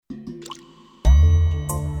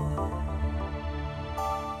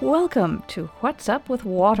Welcome to What's Up with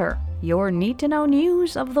Water, your need-to-know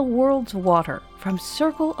news of the world's water from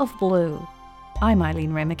Circle of Blue. I'm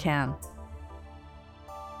Eileen Ray McCann.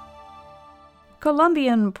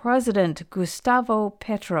 Colombian President Gustavo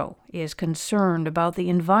Petro is concerned about the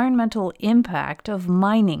environmental impact of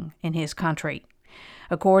mining in his country.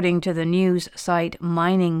 According to the news site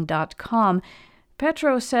mining.com,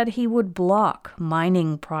 Petro said he would block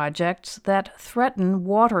mining projects that threaten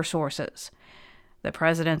water sources. The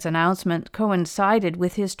president's announcement coincided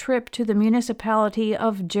with his trip to the municipality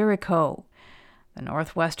of Jerico. The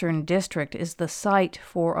Northwestern District is the site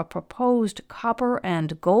for a proposed copper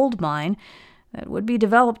and gold mine that would be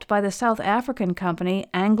developed by the South African company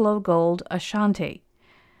AngloGold Ashanti.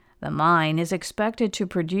 The mine is expected to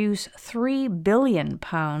produce 3 billion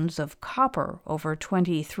pounds of copper over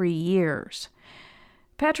 23 years.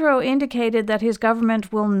 Petro indicated that his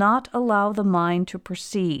government will not allow the mine to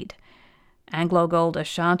proceed. AngloGold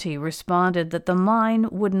Ashanti responded that the mine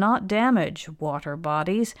would not damage water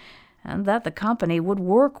bodies and that the company would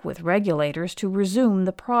work with regulators to resume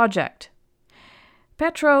the project.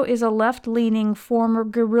 Petro is a left-leaning former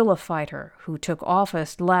guerrilla fighter who took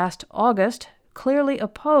office last August, clearly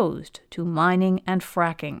opposed to mining and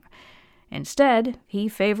fracking. Instead, he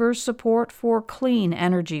favors support for clean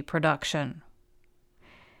energy production.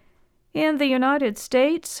 In the United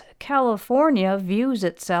States, California views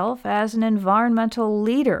itself as an environmental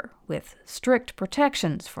leader with strict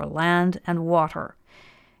protections for land and water.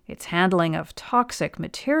 Its handling of toxic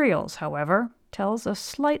materials, however, tells a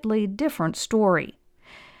slightly different story.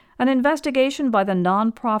 An investigation by the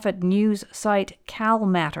nonprofit news site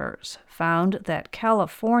CalMatters found that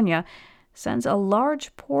California sends a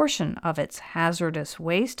large portion of its hazardous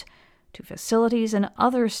waste to facilities in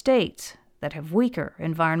other states that have weaker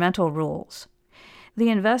environmental rules. The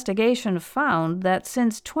investigation found that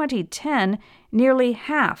since 2010, nearly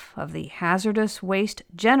half of the hazardous waste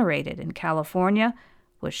generated in California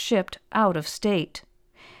was shipped out of state.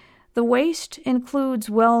 The waste includes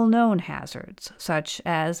well-known hazards, such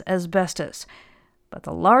as asbestos, but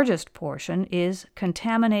the largest portion is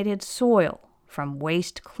contaminated soil from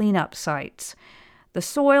waste cleanup sites. The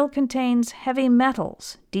soil contains heavy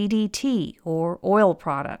metals, DDT, or oil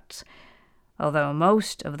products. Although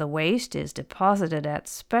most of the waste is deposited at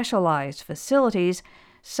specialized facilities,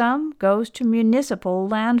 some goes to municipal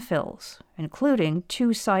landfills, including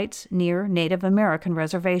 2 sites near Native American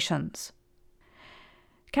reservations.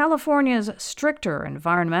 California's stricter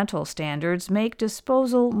environmental standards make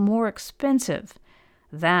disposal more expensive.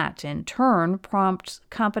 That, in turn, prompts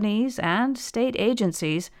companies and state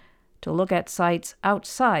agencies to look at sites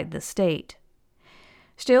outside the state.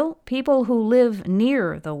 Still, people who live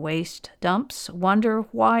near the waste dumps wonder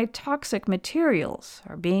why toxic materials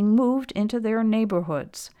are being moved into their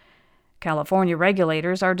neighborhoods. California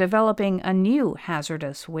regulators are developing a new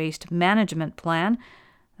hazardous waste management plan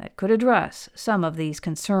that could address some of these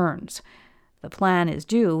concerns. The plan is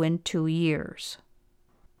due in 2 years.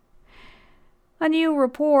 A new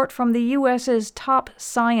report from the U.S.'s top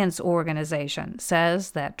science organization says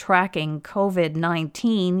that tracking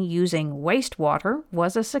COVID-19 using wastewater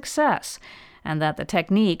was a success, and that the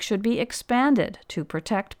technique should be expanded to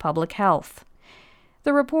protect public health.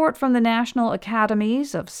 The report from the National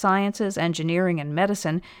Academies of Sciences, Engineering, and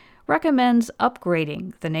Medicine recommends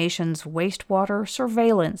upgrading the nation's wastewater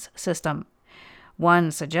surveillance system. One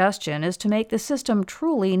suggestion is to make the system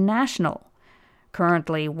truly national.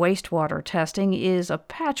 Currently, wastewater testing is a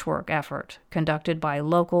patchwork effort conducted by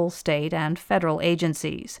local, state, and federal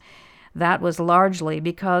agencies. That was largely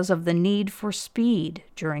because of the need for speed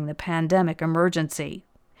during the pandemic emergency.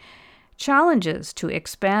 Challenges to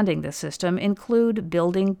expanding the system include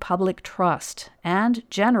building public trust and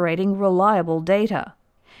generating reliable data.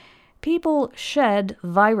 People shed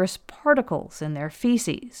virus particles in their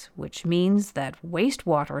feces, which means that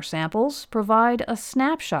wastewater samples provide a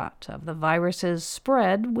snapshot of the virus's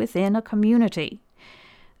spread within a community.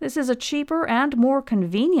 This is a cheaper and more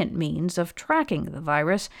convenient means of tracking the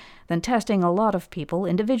virus than testing a lot of people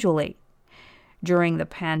individually. During the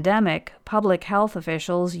pandemic, public health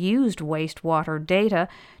officials used wastewater data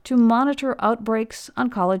to monitor outbreaks on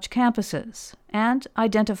college campuses and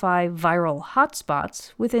identify viral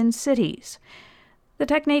hotspots within cities. The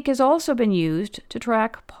technique has also been used to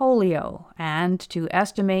track polio and to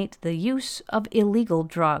estimate the use of illegal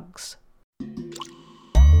drugs.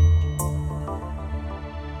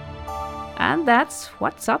 And that's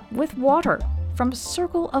What's Up with Water from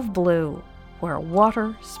Circle of Blue, where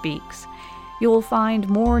water speaks. You'll find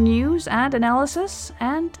more news and analysis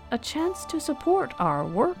and a chance to support our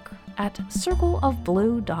work at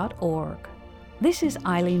circleofblue.org. This is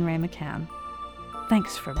Eileen Ray McCann.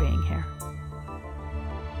 Thanks for being here.